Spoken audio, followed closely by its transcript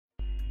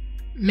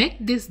Make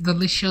this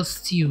delicious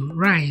stew,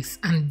 rice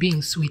and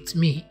beans with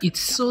me.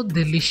 It's so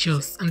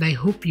delicious and I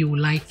hope you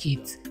will like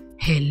it.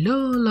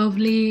 Hello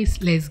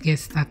lovelies, let's get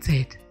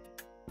started.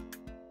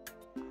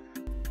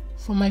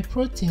 For my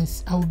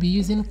proteins, I will be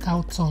using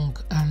cow tongue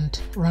and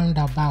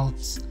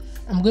roundabouts.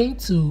 I'm going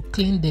to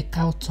clean the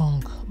cow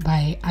tongue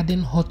by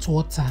adding hot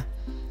water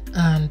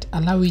and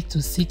allow it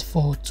to sit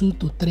for 2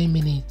 to 3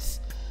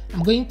 minutes.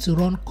 I'm going to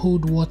run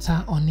cold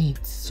water on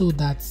it so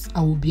that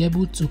I will be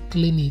able to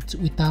clean it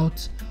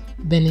without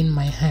burning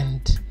my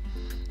hand.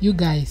 You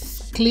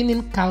guys,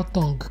 cleaning cow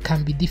tongue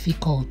can be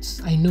difficult,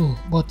 I know,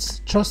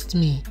 but trust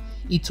me,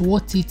 it's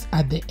worth it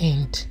at the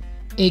end.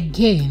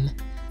 Again,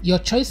 your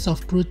choice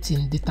of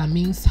protein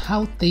determines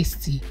how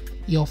tasty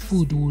your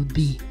food will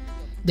be.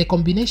 The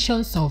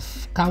combinations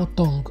of cow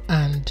tongue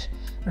and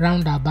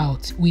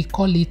roundabout, we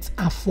call it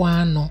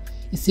afuano.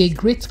 It's a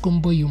great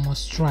combo you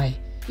must try,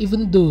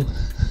 even though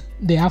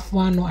the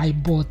afuano I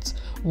bought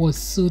was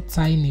so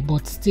tiny,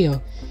 but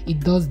still it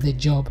does the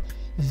job.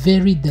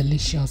 Very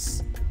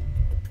delicious.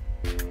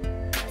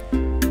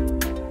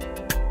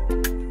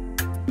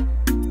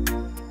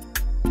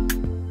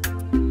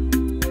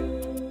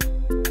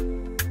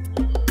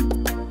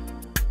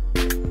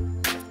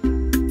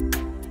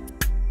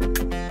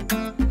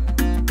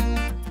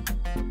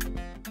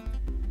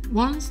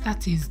 Once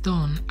that is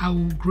done, I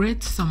will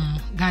grate some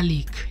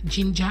garlic,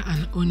 ginger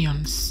and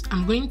onions.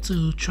 I'm going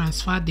to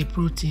transfer the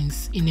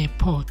proteins in a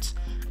pot,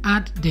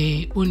 add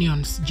the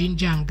onions,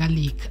 ginger and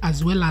garlic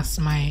as well as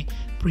my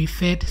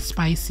preferred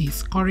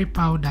spices, curry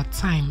powder,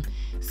 thyme,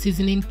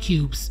 seasoning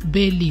cubes,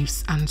 bay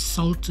leaves and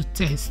salt to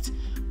taste.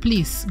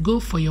 Please go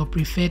for your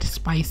preferred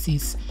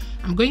spices.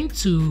 I'm going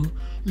to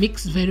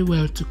mix very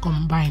well to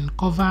combine,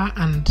 cover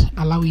and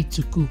allow it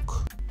to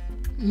cook.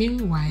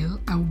 Meanwhile,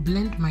 I will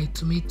blend my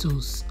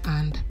tomatoes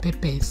and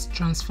peppers,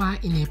 transfer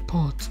in a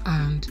pot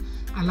and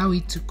allow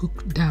it to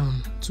cook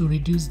down to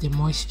reduce the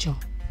moisture.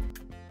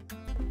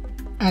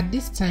 At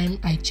this time,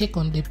 I check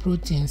on the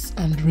proteins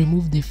and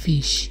remove the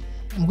fish.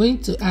 I'm going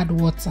to add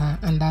water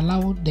and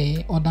allow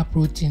the other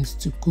proteins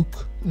to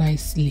cook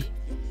nicely.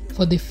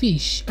 For the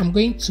fish, I'm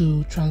going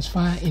to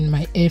transfer in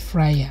my air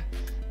fryer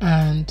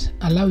and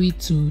allow it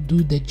to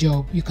do the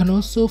job. You can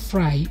also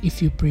fry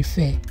if you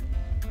prefer.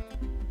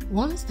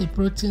 Once the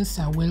proteins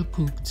are well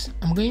cooked,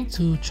 I'm going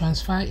to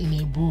transfer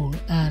in a bowl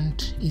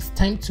and it's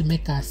time to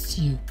make a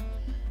stew.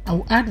 I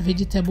will add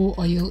vegetable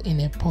oil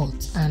in a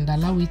pot and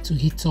allow it to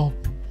heat up.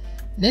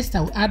 Next, I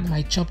will add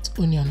my chopped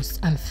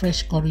onions and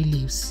fresh curry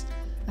leaves.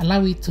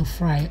 Allow it to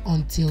fry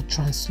until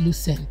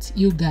translucent.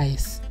 You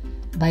guys,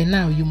 by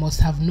now you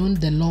must have known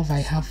the love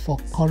I have for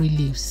curry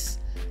leaves.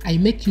 I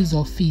make use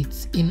of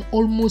it in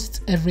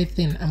almost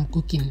everything I'm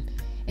cooking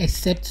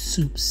except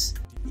soups.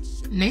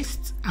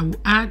 Next, I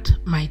will add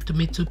my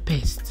tomato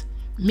paste.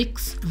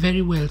 Mix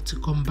very well to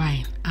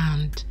combine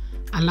and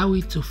allow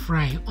it to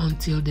fry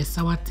until the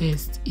sour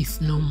taste is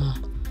no more.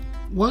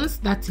 Once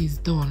that is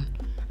done,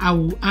 I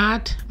will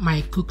add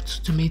my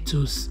cooked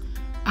tomatoes,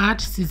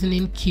 add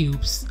seasoning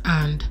cubes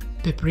and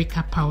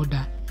paprika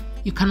powder.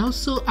 You can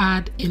also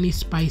add any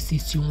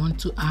spices you want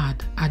to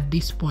add at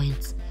this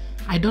point.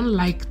 I don't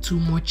like too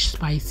much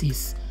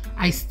spices.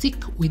 I stick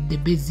with the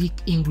basic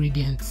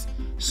ingredients,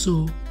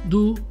 so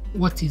do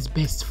what is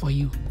best for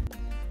you.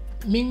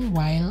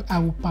 Meanwhile, I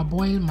will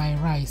parboil my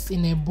rice.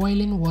 In a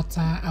boiling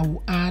water, I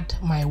will add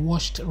my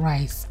washed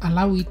rice,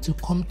 allow it to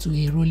come to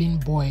a rolling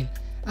boil.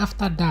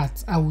 After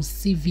that, I will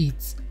sieve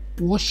it,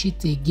 wash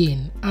it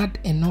again, add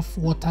enough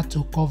water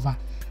to cover,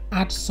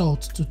 add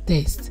salt to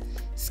taste.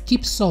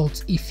 Skip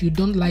salt if you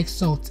don't like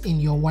salt in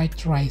your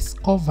white rice,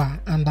 cover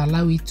and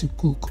allow it to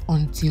cook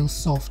until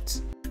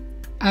soft.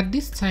 At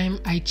this time,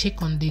 I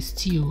check on the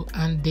stew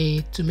and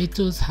the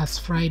tomatoes has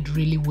fried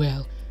really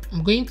well.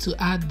 I'm going to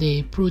add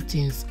the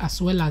proteins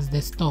as well as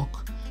the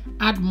stock.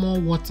 Add more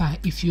water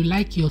if you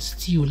like your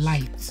stew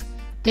light.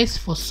 Taste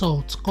for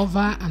salt,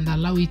 cover and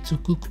allow it to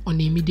cook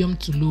on a medium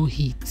to low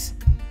heat.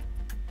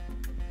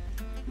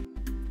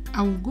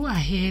 I will go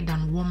ahead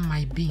and warm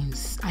my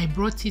beans. I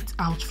brought it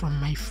out from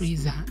my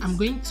freezer. I'm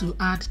going to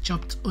add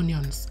chopped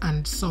onions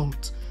and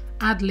salt.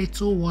 Add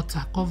little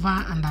water,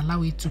 cover and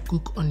allow it to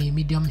cook on a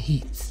medium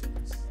heat.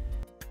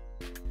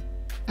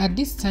 At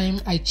this time,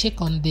 I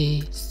check on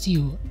the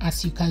stew.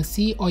 As you can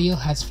see, oil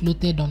has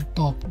floated on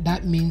top.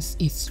 That means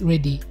it's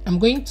ready. I'm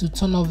going to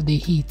turn off the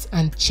heat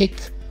and check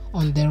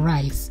on the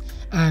rice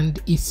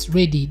and it's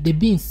ready. The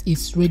beans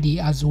is ready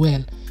as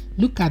well.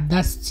 Look at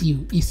that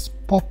stew, it's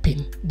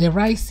popping. The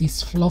rice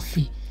is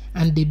fluffy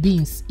and the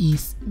beans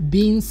is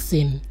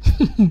beansing.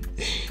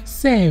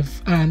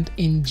 Serve and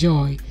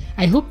enjoy.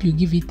 I hope you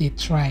give it a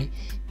try.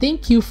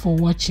 Thank you for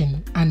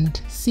watching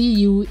and see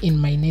you in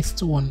my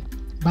next one.